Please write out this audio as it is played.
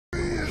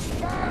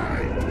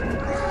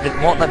It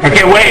won't let me.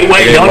 Okay, wait,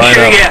 Okay, don't line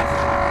shoot up. yet.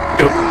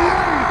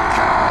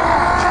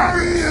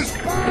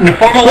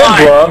 Form a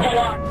line.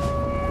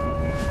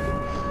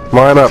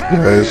 Line up,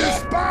 guys.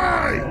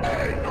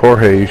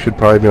 Jorge, you should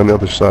probably be on the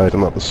other side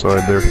and not the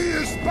side there.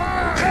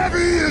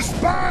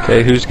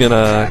 Okay, who's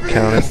gonna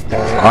count it?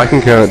 I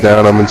can count it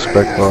down, I'm in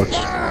spec box.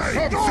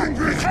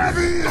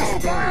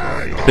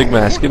 Big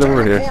Mass, get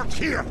over here.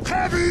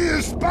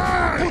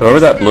 Whoever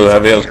that blue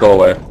heavy is, go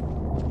away.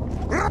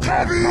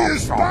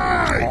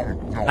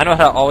 I know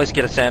how to always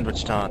get a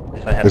sandwich on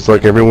if I have. It's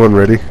like everyone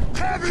ready?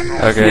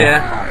 Okay.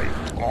 Yeah.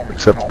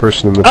 Except the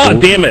person in the Oh, pool.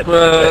 damn it!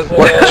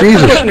 What?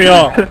 Jesus! Piss me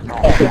off. You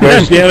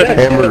guys Damn it.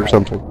 hammer or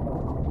something.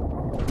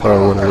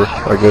 Oh, whatever.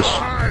 I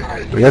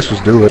guess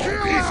just do it.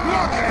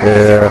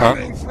 Yeah. Huh?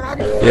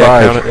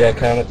 Yeah, count it. Yeah,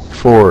 count it.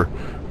 4,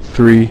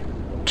 3,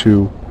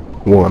 2,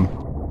 1.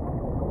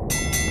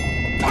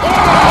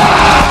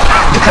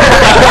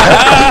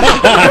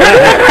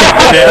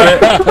 Damn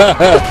it.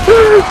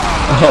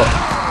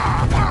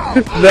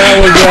 That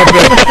was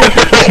epic.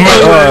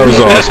 Oh, that was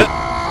awesome.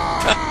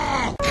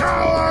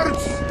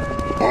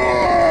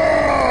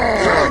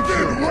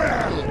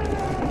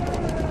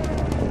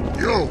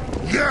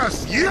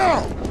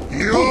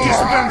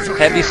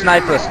 Heavy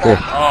sniper. Oh,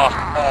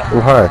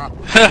 hi.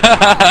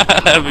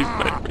 Heavy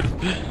sniper.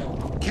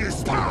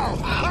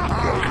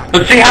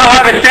 Let's see how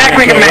high of a stack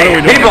we can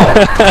make. People,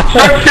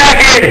 start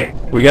stacking.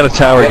 We got a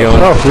tower going.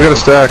 Oh, we got a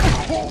stack.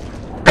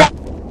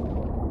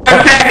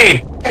 Start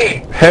stacking.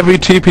 Heavy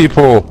TP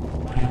pole.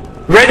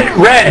 Red.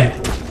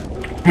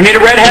 We need a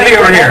red heavy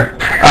over here.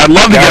 I'd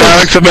love to get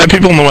out, except I have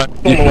people in the way.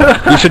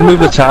 You should move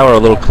the tower a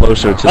little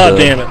closer to the... Oh,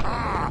 damn it.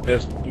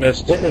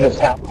 Missed.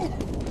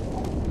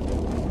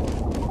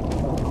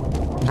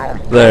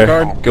 There.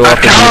 Go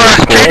off a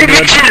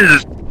demon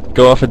spork.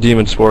 Go off a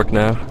demon spork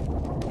now.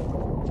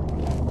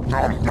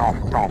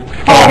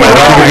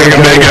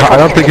 I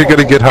don't think you're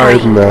gonna get higher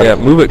than that. Yeah,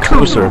 move it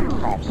closer.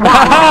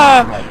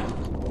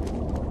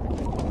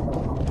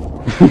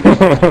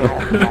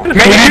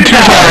 Make it 2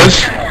 towers.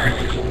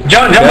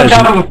 Jump on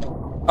top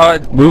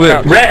of. Move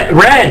it.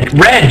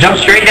 Red. Jump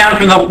straight down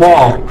from the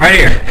wall. Right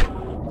here.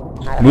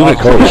 Move it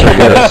closer,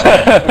 yes.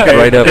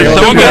 Right up.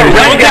 Someone Red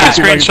take a guy.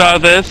 screenshot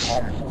of this.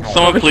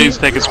 Someone please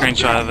take a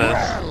screenshot of this.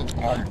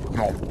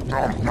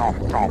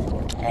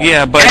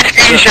 Yeah, but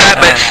Screenshot,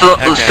 but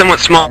somewhat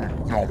small.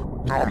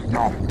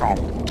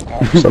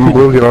 Some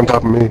blue get on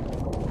top of me.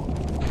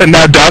 And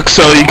now duck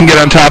so you can get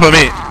on top of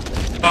me.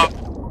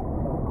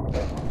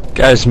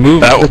 Guys,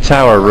 move the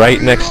tower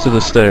right next to the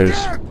stairs.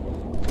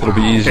 It'll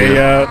be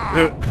easier.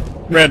 Hey,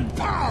 Red.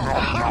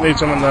 Need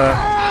someone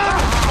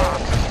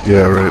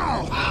Yeah, right.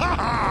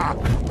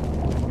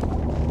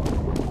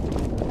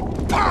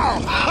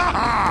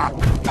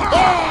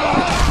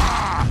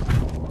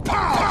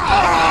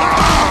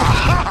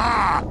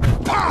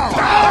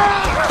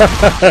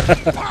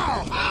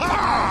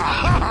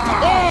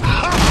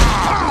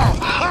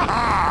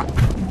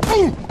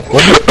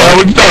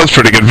 that was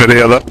pretty good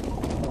video, though.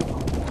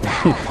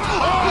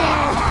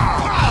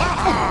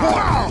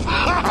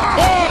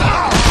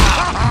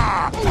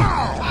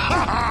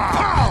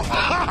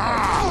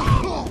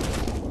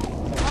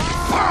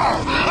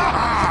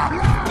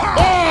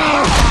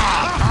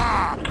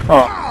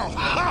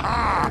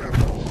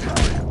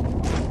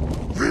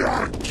 We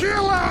are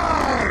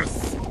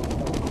killers!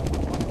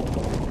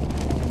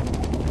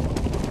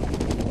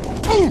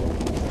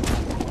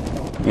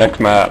 Next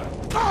map.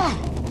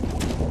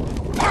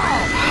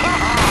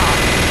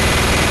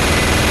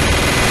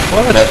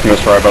 What? Nice miss,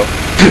 Ribo.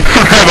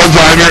 Ribo's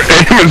on, your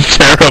aim is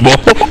terrible.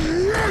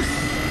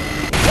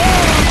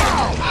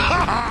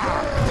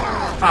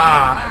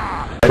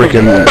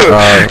 Freaking,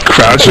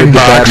 Crouching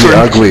bad and boxer.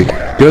 ugly.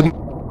 Good and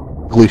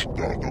ugly.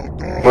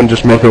 One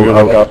just make a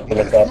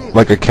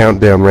like a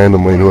countdown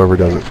randomly, and whoever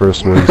does it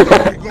first wins. 3, 2,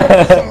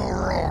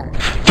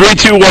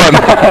 1.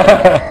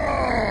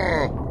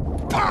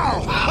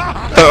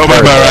 Oh,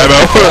 my bad,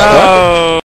 Ribo. oh.